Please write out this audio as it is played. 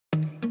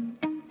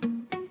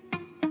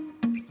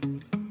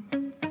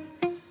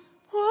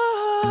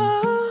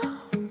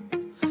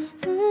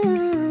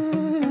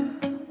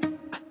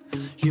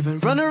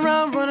running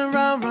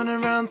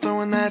around,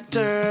 throwing that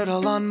dirt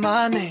all on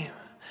my name.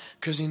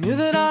 'Cause you knew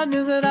that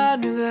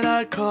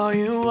I'd call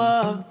you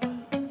up.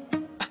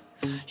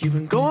 You've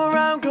been going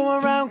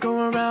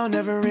around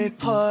every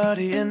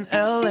party in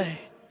LA.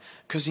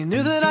 'Cause you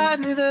knew that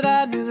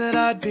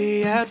I'd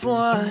be at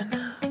one.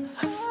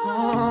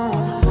 Oh,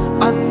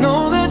 I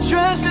know that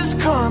dress is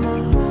karma,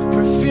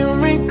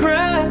 perfume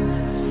regret.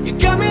 You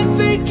got me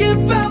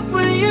thinking about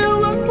when you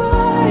were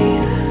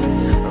mine.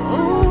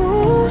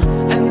 Oh,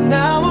 and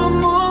now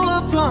I'm all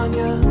up on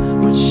you.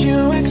 What you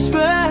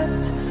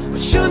expect?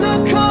 But you're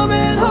not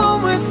coming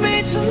home with me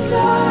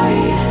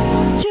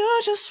tonight. You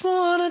just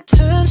want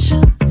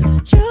attention.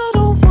 You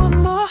don't want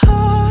my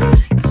heart.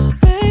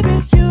 Baby,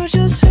 you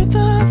just hate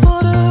the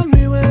thought of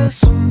me with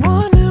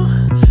someone new.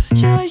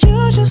 Yeah, you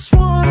just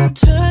want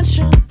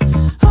attention.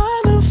 I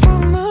knew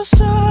from the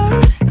start.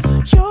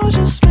 You're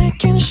just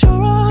making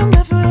sure I'm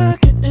never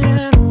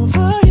getting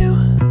over you.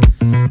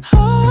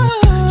 Oh.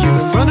 You've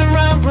been running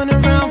around,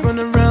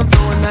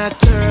 throwing that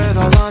dirt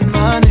all on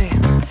my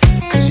name.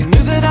 'Cause you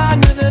knew that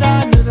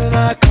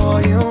I'd call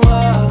you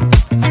up.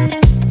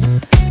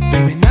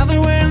 Baby, now that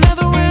we're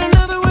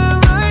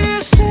right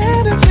here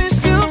standing face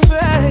to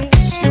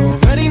face, you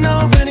already know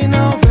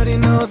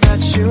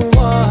that you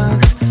won.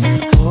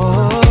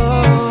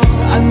 Oh,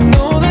 I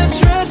know that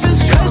dress is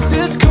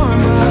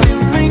karma, you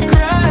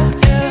regret.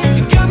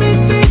 You got me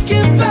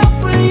thinking about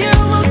when you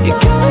were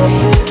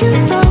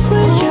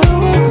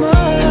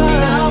mine.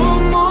 Now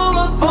I'm all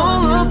up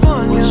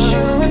on you. What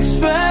you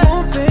expect?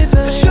 Oh, baby,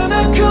 but you're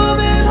not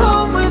coming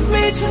home with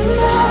me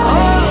tonight.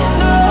 Oh,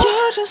 no. You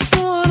just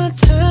want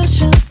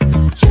attention.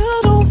 You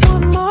don't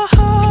want my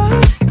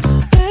heart.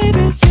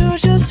 Baby, you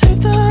just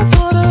hate the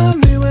thought of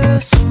me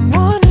with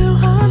someone new.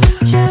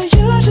 Yeah,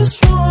 you just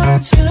want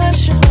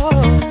attention.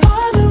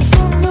 I knew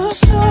from the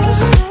start.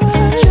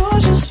 You're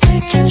just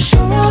making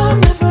sure I'm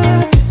never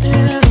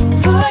getting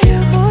over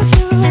you.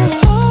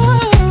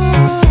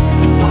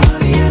 What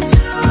are you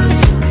doing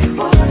to me?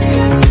 What are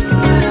you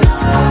doing?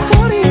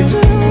 What are you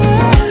doing?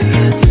 What are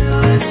you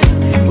doing to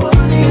me? What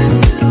are you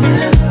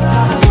doing?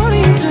 What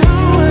are you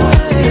doing?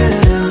 What are you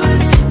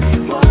doing to me?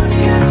 What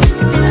are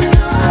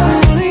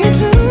you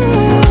doing?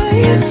 What are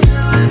you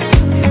doing to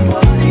me?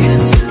 What are you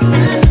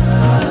doing?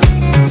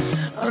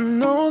 I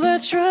know that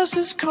dress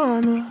is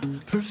karma,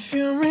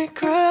 perfume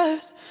regret.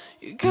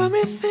 You got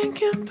me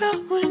thinking about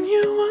when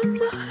you were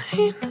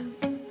mine.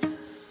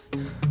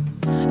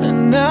 And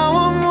now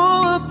I'm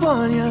all up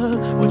on you.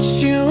 What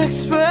you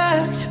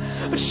expect?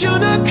 But you're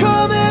not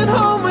coming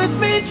home with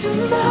me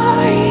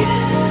tonight.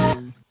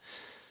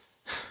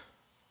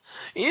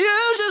 You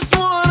just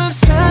want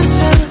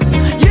attention.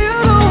 You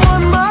don't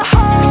want my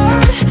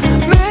heart.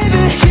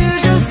 Maybe you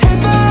just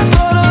hate the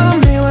thought of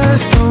me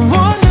with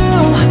someone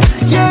new.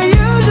 Yeah,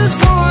 you just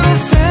want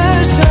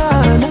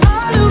attention.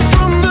 I knew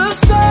from the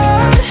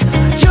start.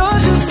 You're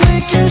just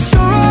making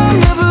sure I'm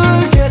never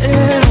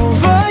getting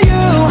over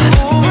you.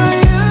 Over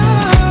you.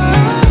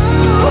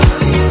 What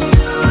are you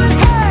doing?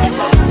 Hey.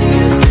 What are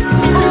you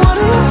doing? What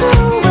are you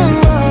doing?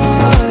 What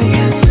are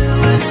you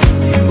doing to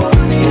me? What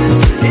are you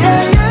doing?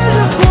 Yeah, you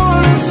just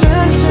want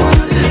attention.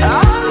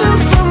 I knew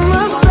from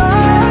the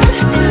start.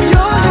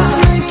 You're just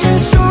making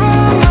sure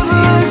I'm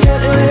never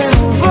getting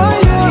over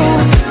you.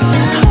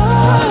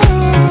 Oh.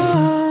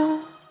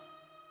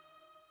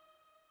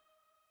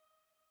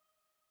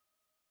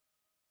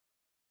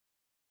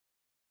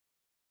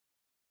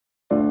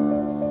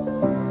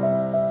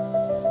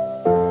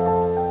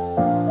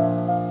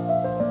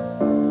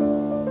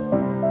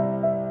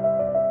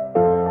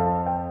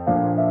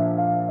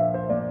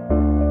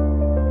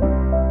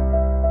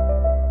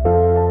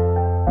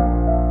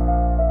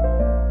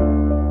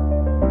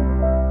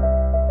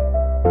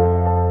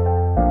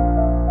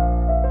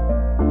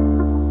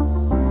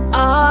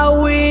 I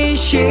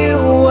wish you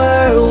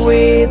were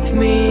with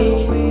me,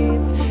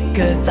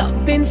 'cause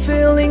I've been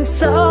feeling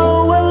so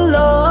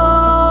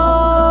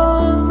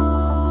alone.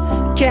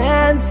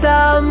 Can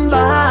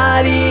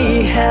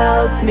somebody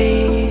help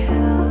me?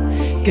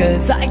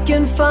 'Cause I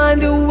can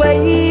find a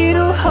way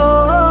to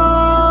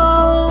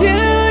hold. Do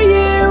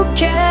you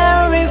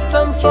care if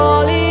I'm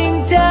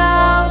falling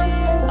down?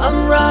 I'm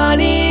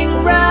running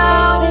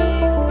round,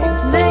 it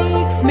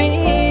makes me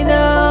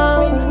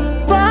numb.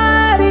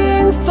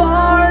 Fighting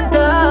for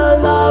the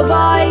love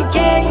I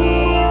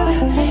gave.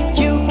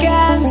 You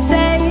can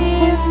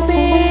save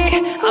me.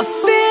 I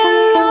feel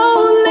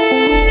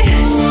lonely.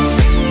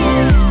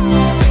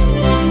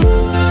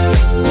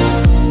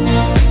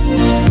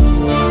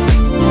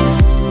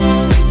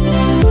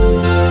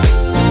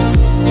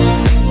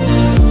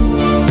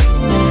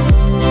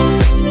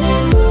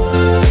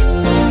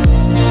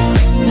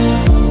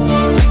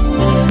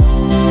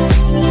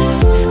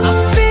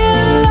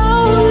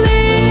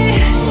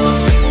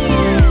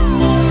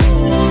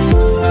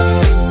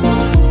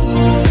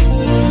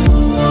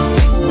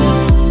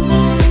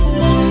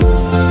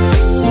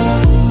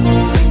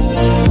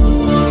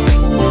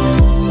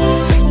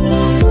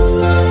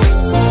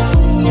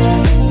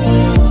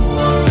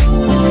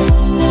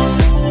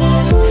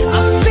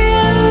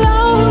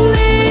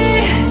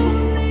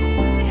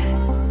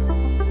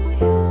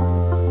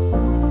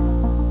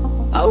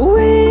 I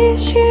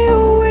wish you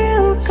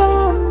will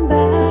come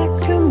back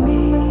to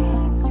me.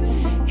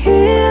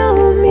 Heal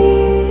me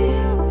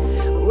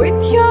with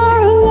your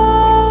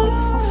love.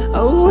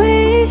 I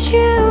wish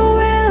you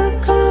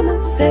will come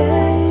and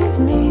save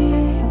me.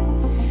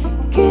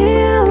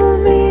 Kill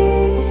me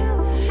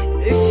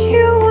if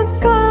you would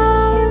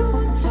come.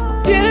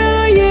 Do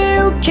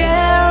you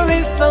care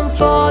if I'm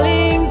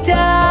falling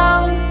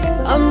down?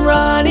 I'm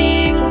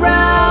running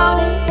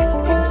round.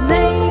 It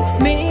makes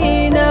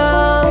me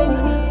numb,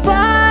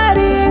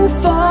 fighting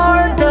for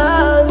the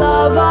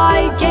love I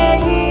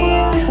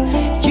gave.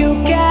 You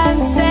can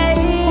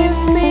save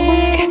me.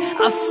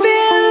 I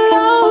feel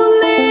lonely.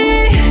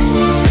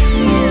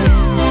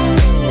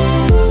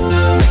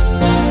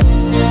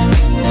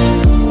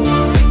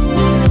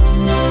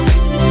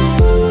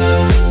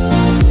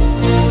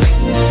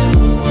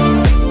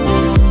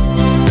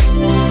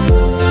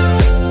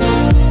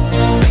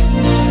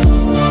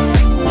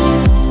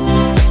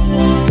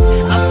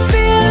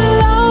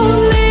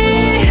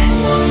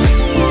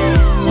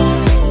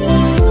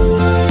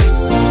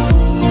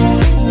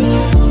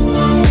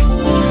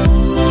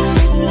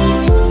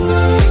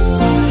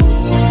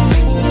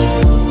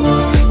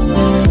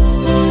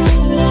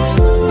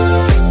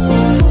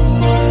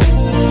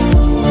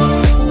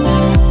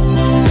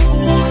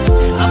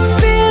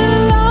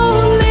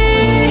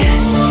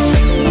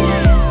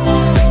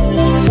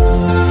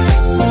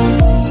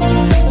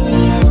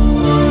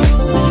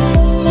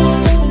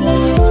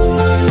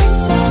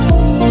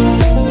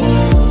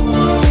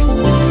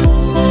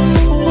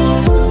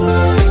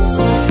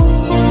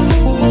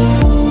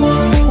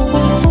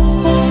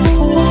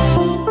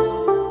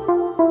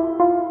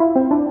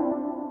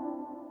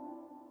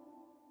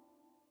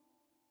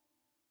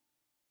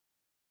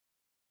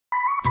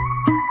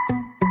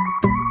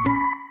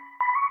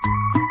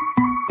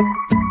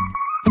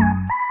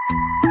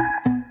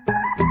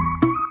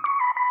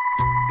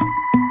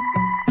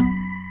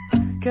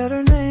 Get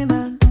her name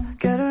and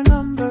get her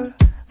number.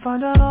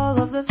 Find out all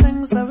of the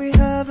things that we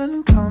have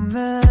in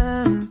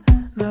common.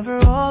 Never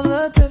all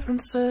the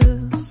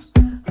differences.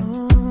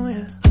 Oh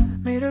yeah.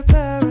 Meet her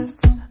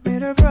parents,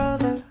 meet her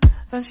brother.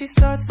 Then she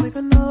starts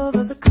sleeping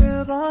over the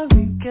crib on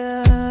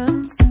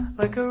weekends.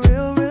 Like a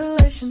real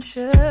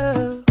relationship.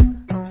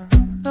 Oh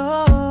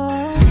no.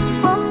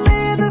 For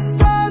me the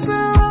stars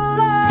are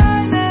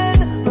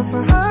aligning, but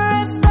for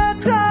her it's bad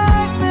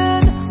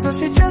timing. So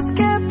she just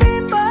can't be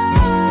mine.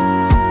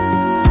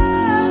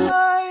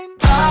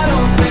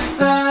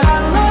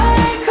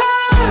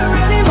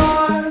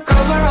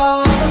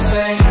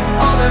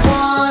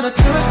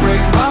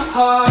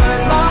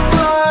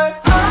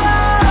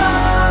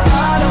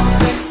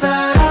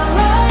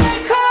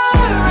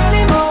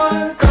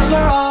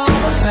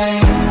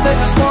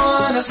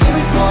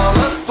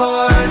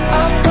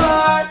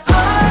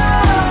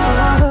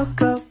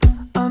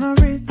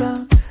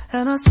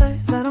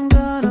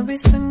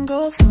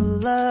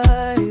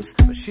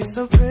 She's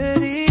so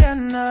pretty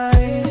and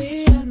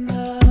nice.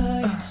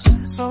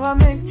 So I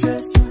make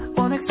just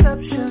one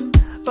exception,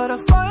 but I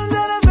find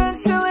that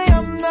eventually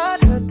I'm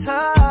not her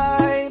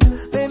type.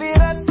 Maybe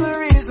that's the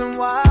reason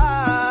why.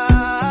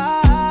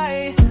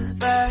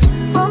 That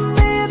for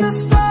me the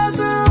stars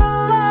are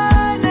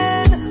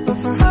aligning, but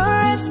for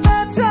her it's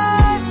bad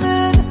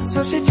timing.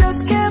 So she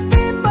just can't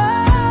be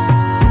mine.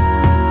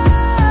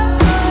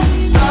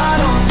 I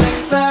don't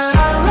think that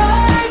I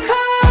like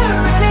her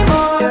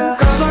anymore. Yeah.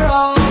 'Cause we're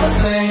all the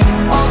same.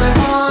 All they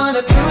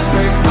wanna do is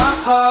break my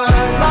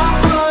heart, my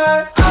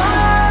heart.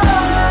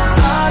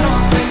 I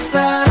don't think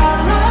that I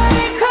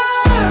like her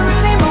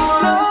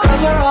anymore.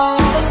 'Cause we're all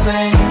the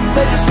same.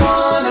 They just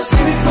wanna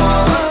see me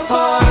fall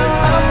apart,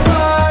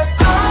 apart.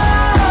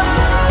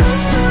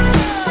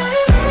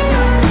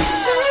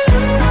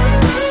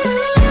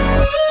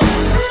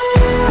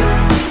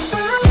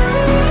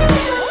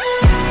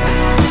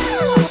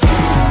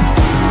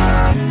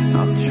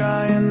 I'm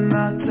trying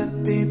not to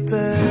be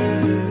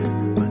bitter,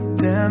 but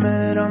damn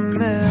it, I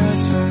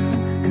miss her.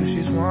 'Cause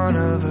she's one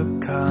of a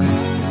kind.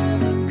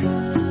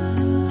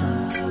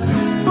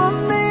 For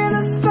me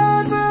the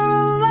stars are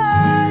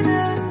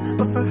aligning,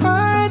 but for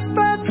her it's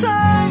bad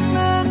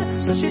timing.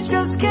 So she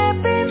just can't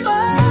be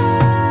mine.